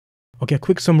Okay, a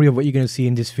quick summary of what you're going to see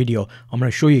in this video. I'm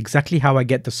going to show you exactly how I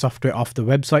get the software off the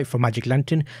website for Mafic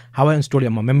Lantern, how I install it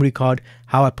on my memory card,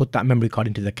 how I put that memory card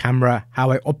into the camera, how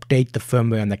I update the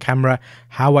firmware on the camera,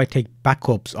 how I take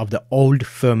backups of the old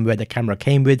firmware the camera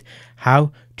came with,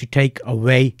 how to take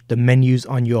away the menus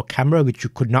on your camera which you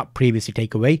could not previously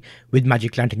take away. With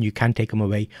Mafic Lantern you can take them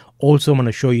away. Also I'm going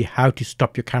to show you how to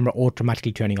stop your camera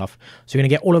automatically turning off. So you're going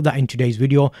to get all of that in today's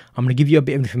video. I'm going to give you a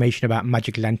bit of information about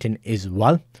Mafic Lantern as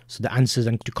well, so the answers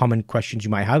and to common questions you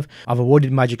might have. I've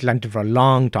avoided Mafic Lantern for a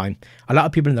long time. A lot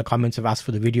of people in the comments have asked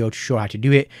for the video to show how to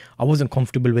do it. I wasn't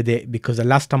comfortable with it because the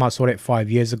last time I saw it 5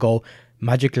 years ago,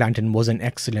 Mafic Lantern wasn't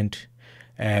excellent.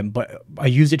 But I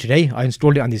used it today. I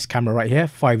installed it on this camera right here.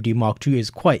 5D Mark II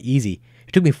is quite easy.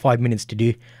 It took me 5 minutes to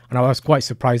do, and I was quite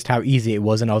surprised how easy it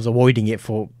was, and I was avoiding it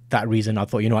for that reason. I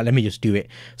thought, you know what, let me just do it.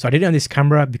 So I did it on this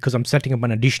camera because I'm setting up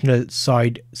an additional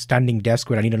side standing desk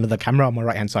where I need another camera on my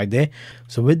right hand side there.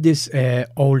 So with this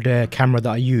older camera that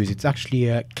I use, it's actually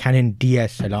a Canon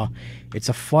DSLR. It's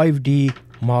a 5D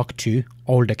Mark II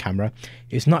older camera.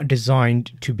 It's not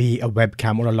designed to be a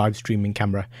webcam or a live streaming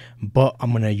camera, but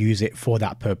I'm going to use it for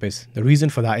that purpose. The reason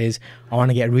for that is I want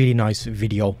to get really nice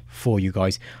video for you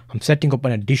guys. I'm setting up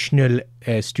an additional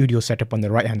studio setup on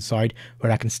the right hand side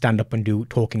where I can stand up and do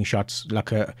talking shots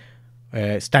like a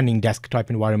standing desk type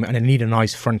environment, and I need a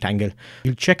nice front angle.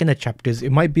 You'll check in the chapters.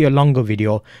 It might be a longer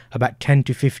video, about 10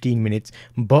 to 15 minutes,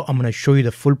 but I'm going to show you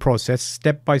the full process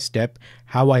step by step,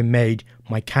 how I made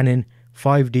my Canon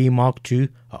 5D Mark II,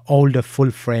 an older full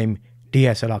frame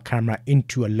DSLR camera,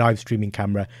 into a live streaming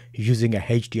camera using a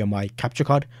HDMI capture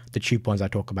card, the cheap ones I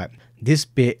talk about. This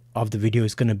bit of the video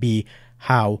is going to be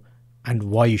how and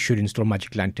why you should install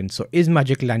Mafic Lantern. So is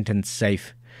Mafic Lantern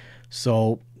safe?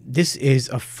 So this is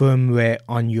a firmware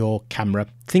on your camera.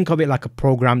 Think of it like a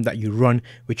program that you run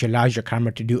which allows your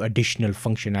camera to do additional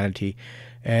functionality.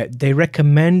 They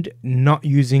recommend not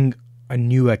using a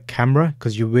newer camera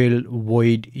because you will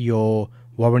void your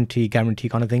warranty guarantee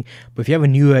kind of thing. But if you have a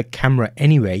newer camera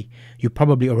anyway, you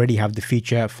probably already have the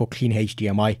feature for clean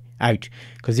HDMI out,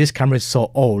 because this camera is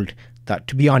so old that,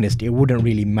 to be honest, it wouldn't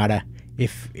really matter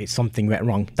if something went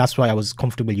wrong. That's why I was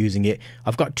comfortable using it.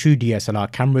 I've got two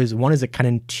DSLR cameras. One is a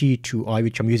Canon T2i,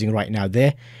 which I'm using right now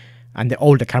there, and the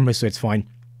older camera, so it's fine.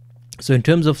 So in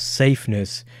terms of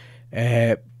safeness,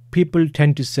 people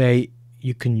tend to say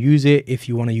you can use it if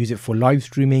you want to use it for live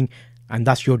streaming, and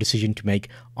that's your decision to make.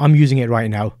 I'm using it right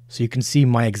now, so you can see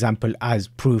my example as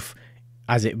proof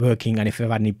as it working, and if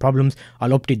I've had any problems,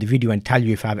 I'll update the video and tell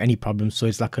you if I have any problems, so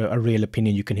it's like a real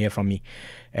opinion you can hear from me.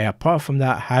 Apart from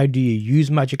that, how do you use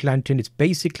Mafic Lantern? It's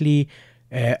basically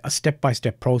a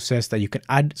step-by-step process that you can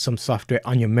add some software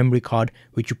on your memory card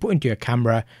which you put into your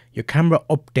camera. Your camera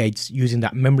updates using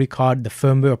that memory card, the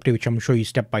firmware update, which I'm going to show you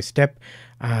step by step,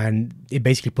 and it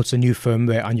basically puts a new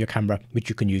firmware on your camera which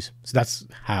you can use. So that's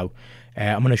how.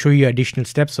 I'm going to show you additional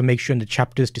steps, so make sure in the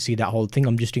chapters to see that whole thing.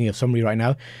 I'm just doing a summary right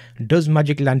now. Does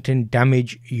Mafic Lantern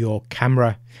damage your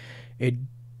camera?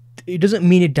 It doesn't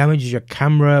mean it damages your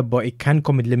camera, but it can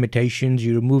come with limitations.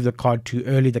 You remove the card too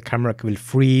early, the camera will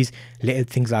freeze, little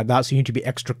things like that. So you need to be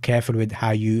extra careful with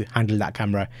how you handle that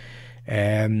camera.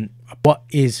 What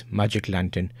is Mafic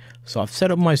Lantern? So I've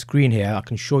set up my screen here. I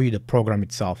can show you the program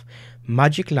itself.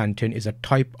 Mafic Lantern is a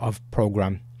type of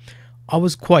program. I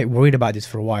was quite worried about this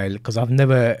for a while because I've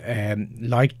never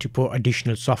liked to put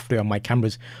additional software on my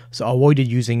cameras. So I avoided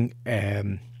using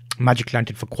Mafic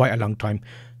Lantern for quite a long time.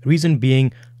 The reason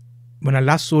being, when I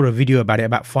last saw a video about it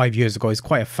about 5 years ago, it's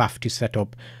quite a faff to set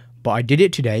up. But I did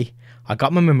it today. I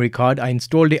got my memory card. I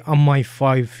installed it on my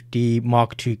 5D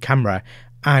Mark II camera,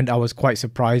 and I was quite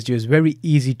surprised. It was very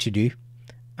easy to do.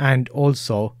 And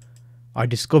also, I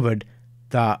discovered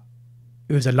that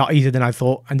it was a lot easier than I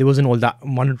thought, and there wasn't all that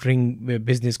monitoring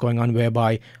business going on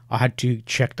whereby I had to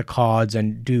check the cards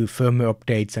and do firmware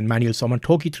updates and manuals. So I'm going to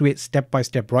talk you through it step by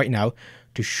step right now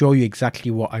to show you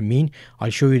exactly what I mean. I'll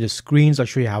show you the screens, I'll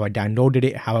show you how I downloaded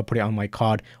it, how I put it on my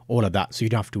card, all of that, so you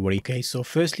don't have to worry. Okay, so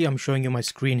firstly I'm showing you my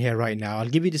screen here right now. I'll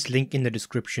give you this link in the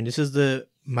description. This is the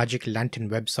Mafic Lantern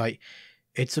website.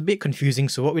 It's a bit confusing,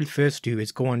 so what we'll first do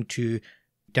is go on to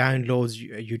downloads,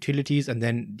 utilities, and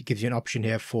then it gives you an option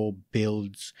here for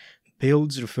builds.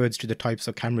 Builds refers to the types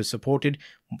of cameras supported.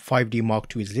 5D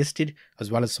Mark II is listed,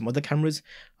 as well as some other cameras.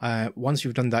 Once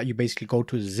you've done that, you basically go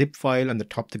to the zip file on the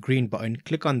top, the green button,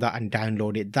 click on that and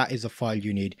download it. That is a file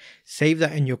you need. Save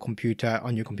that in your computer,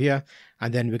 on your computer,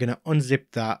 and then we're going to unzip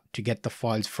that to get the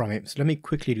files from it. So let me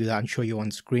quickly do that and show you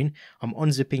on screen. I'm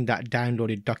unzipping that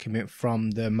downloaded document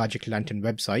from the Mafic Lantern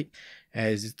website.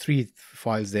 There's 3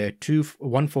 files there,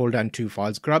 one folder and 2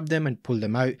 files. Grab them and pull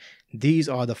them out. These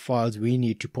are the files we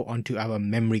need to put onto our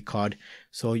memory card.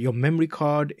 So your memory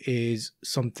card is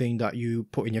something that you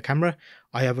put in your camera.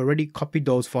 I have already copied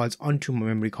those files onto my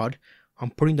memory card.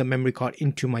 I'm putting the memory card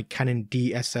into my Canon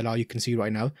DSLR, you can see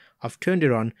right now. I've turned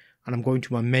it on and I'm going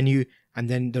to my menu, and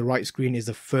then the right screen is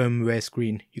the firmware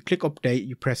screen. You click update,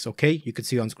 you press OK, you can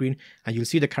see on screen, and you'll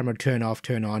see the camera turn off,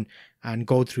 turn on, and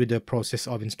go through the process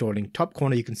of installing. Top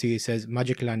corner you can see it says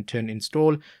Mafic Lantern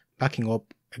install, backing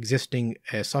up existing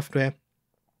software,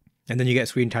 and then you get a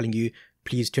screen telling you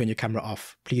please turn your camera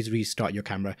off, please restart your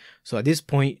camera. So at this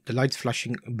point the light's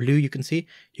flashing blue, you can see.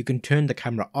 You can turn the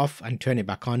camera off and turn it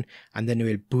back on, and then it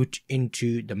will boot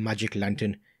into the Mafic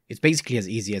Lantern. It's basically as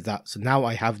easy as that. So now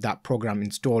I have that program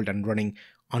installed and running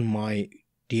on my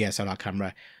DSLR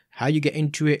camera. How you get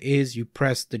into it is you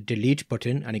press the delete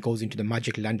button and it goes into the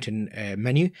Mafic Lantern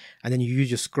menu, and then you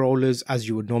use your scrollers as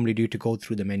you would normally do to go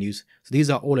through the menus. So these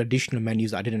are all additional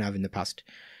menus that I didn't have in the past.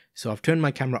 So I've turned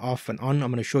my camera off and on.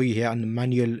 I'm going to show you here on the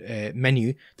manual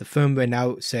menu. The firmware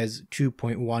now says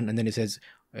 2.1, and then it says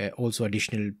also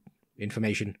additional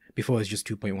information. Before it's just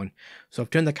 2.1. So I've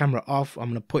turned the camera off. I'm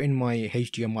going to put in my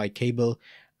HDMI cable,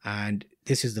 and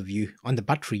this is the view. On the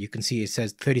battery you can see it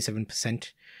says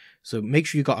 37%. So make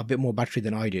sure you got a bit more battery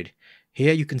than I did.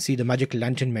 Here you can see the Mafic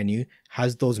Lantern menu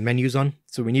has those menus on,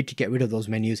 so we need to get rid of those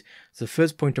menus. So the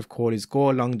first point of call is go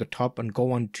along the top and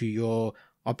go on to your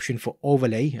option for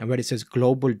overlay, and where it says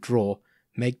global draw,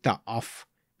 make that off.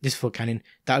 This is for Canon.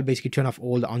 That'll basically turn off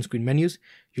all the on-screen menus.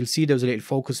 You'll see there's a little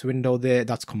focus window there,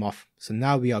 that's come off. So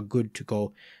now we are good to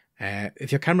go.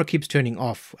 If your camera keeps turning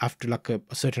off after like a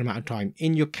certain amount of time,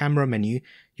 in your camera menu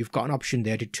you've got an option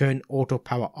there to turn auto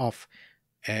power off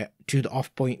to the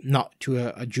off point, not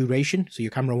to a duration, so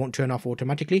your camera won't turn off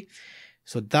automatically.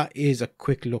 So that is a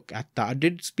quick look at that. I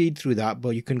did speed through that, but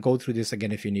you can go through this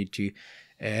again if you need to.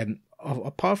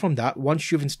 Apart from that,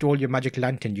 once you've installed your Mafic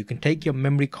Lantern, you can take your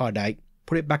memory card out,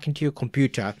 put it back into your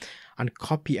computer and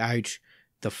copy out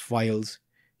the files.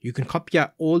 You can copy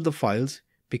out all the files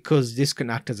because this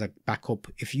can act as a backup.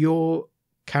 If your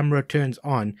camera turns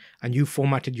on and you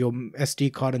formatted your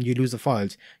SD card and you lose the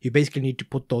files, you basically need to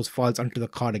put those files onto the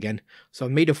card again. So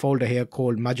I've made a folder here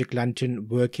called Mafic Lantern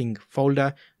working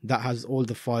folder that has all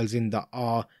the files in that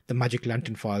are the Mafic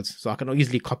Lantern files, so I can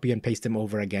easily copy and paste them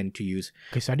over again to use.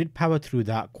 Okay, so I did power through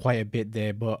that quite a bit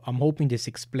there, but I'm hoping this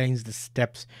explains the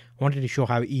steps. I wanted to show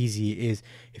how easy it is.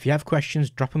 If you have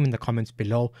questions, drop them in the comments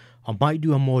below. I might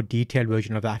do a more detailed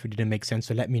version of that if it didn't make sense,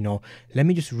 so let me know. Let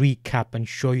me just recap and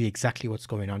show you exactly what's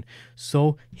going on.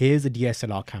 So here's the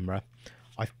DSLR camera.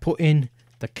 I've put in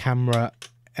the camera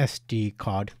SD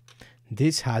card.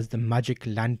 This has the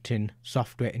Mafic Lantern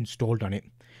software installed on it.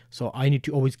 So I need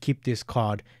to always keep this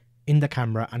card in the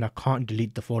camera and I can't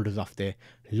delete the folders off there.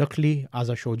 Luckily, as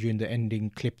I showed you in the ending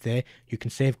clip there, you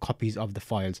can save copies of the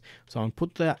files. So I'll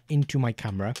put that into my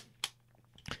camera,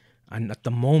 and at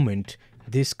the moment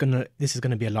this is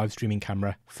gonna be a live streaming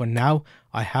camera. For now,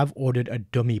 I have ordered a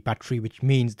dummy battery, which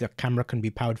means the camera can be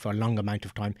powered for a long amount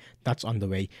of time. That's on the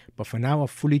way. But for now,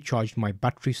 I've fully charged my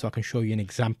battery so I can show you an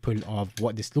example of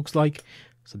what this looks like.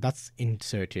 So that's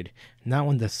inserted. Now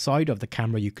on the side of the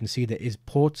camera you can see there is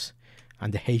ports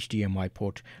and the HDMI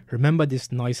port. Remember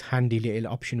this nice handy little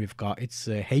option we've got. It's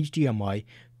a HDMI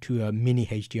to a mini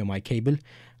HDMI cable,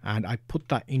 and I put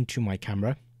that into my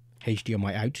camera,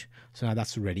 HDMI out. So now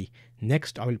that's ready.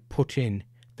 Next I will put in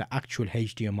the actual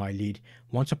HDMI lead.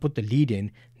 Once I put the lead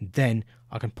in, then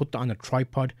I can put that on a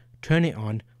tripod, turn it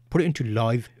on, put it into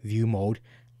live view mode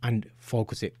and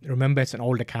focus it. Remember, it's an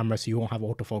older camera, so you won't have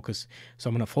autofocus. So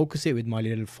I'm going to focus it with my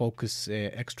little focus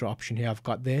extra option here I've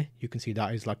got there. You can see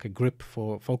that is like a grip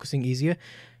for focusing easier.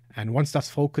 And once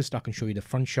that's focused, I can show you the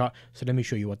front shot. So let me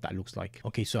show you what that looks like.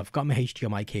 Okay, so I've got my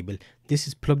HDMI cable. This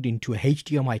is plugged into a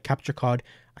HDMI capture card,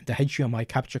 and the HDMI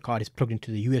capture card is plugged into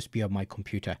the USB of my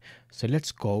computer. So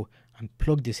let's go and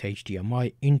plug this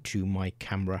HDMI into my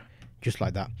camera, just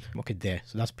like that. Okay, there,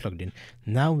 so that's plugged in.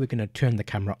 Now we're going to turn the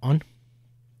camera on.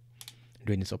 I'm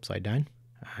doing this upside down,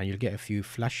 and you'll get a few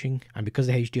flashing, and because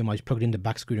the HDMI is plugged in, the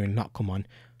back screen will not come on.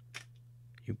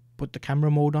 You put the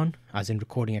camera mode on, as in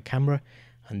recording a camera,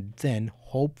 and then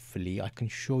hopefully I can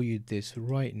show you this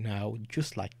right now,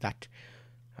 just like that.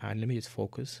 And let me just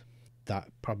focus. That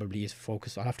probably is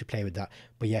focused. I'll have to play with that,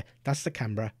 but yeah, that's the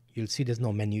camera. You'll see there's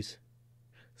no menus.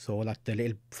 So like the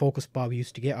little focus bar we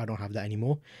used to get, I don't have that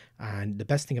anymore. And the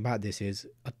best thing about this is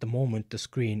at the moment the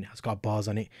screen has got bars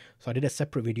on it. So I did a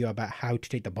separate video about how to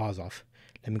take the bars off.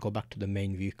 Let me go back to the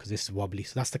main view because this is wobbly.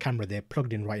 So that's the camera there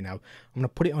plugged in right now. I'm going to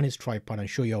put it on its tripod and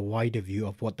show you a wider view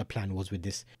of what the plan was with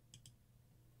this.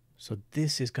 So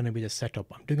this is going to be the setup.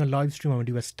 I'm doing a live stream. I'm going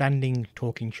to do a standing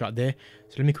talking shot there.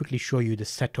 So let me quickly show you the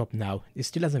setup now. It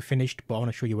still hasn't finished, but I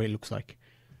want to show you what it looks like.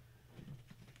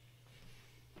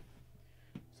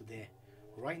 So there.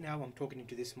 Right now I'm talking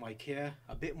into this mic here.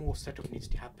 A bit more setup needs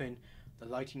to happen. The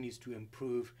lighting needs to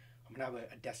improve. I'm going to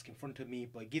have a desk in front of me,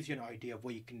 but it gives you an idea of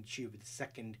what you can achieve with the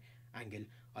second angle.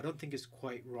 I don't think it's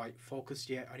quite right focused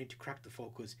yet. I need to crack the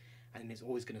focus, and it's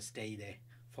always going to stay there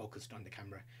focused on the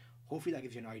camera. Hopefully that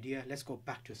gives you an idea. Let's go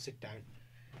back to a sit down.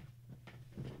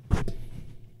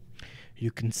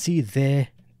 You can see there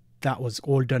that was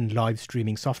all done live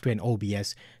streaming software in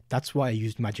OBS. That's why I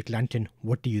used Mafic Lantern.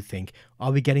 What do you think?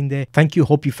 Are we getting there? Thank you.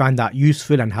 Hope you found that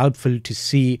useful and helpful to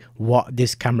see what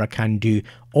this camera can do.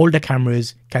 Older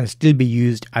cameras can still be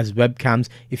used as webcams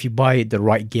if you buy the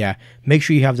right gear. Make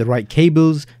sure you have the right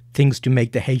cables, things to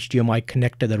make the HDMI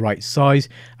connector the right size,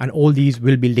 and all these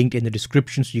will be linked in the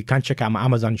description, so you can check out my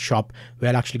Amazon shop where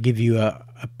I'll actually give you a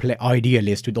idea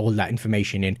list with all that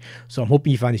information in. So I'm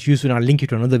hoping you find this useful, and I'll link you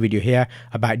to another video here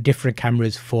about different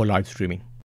cameras for live streaming.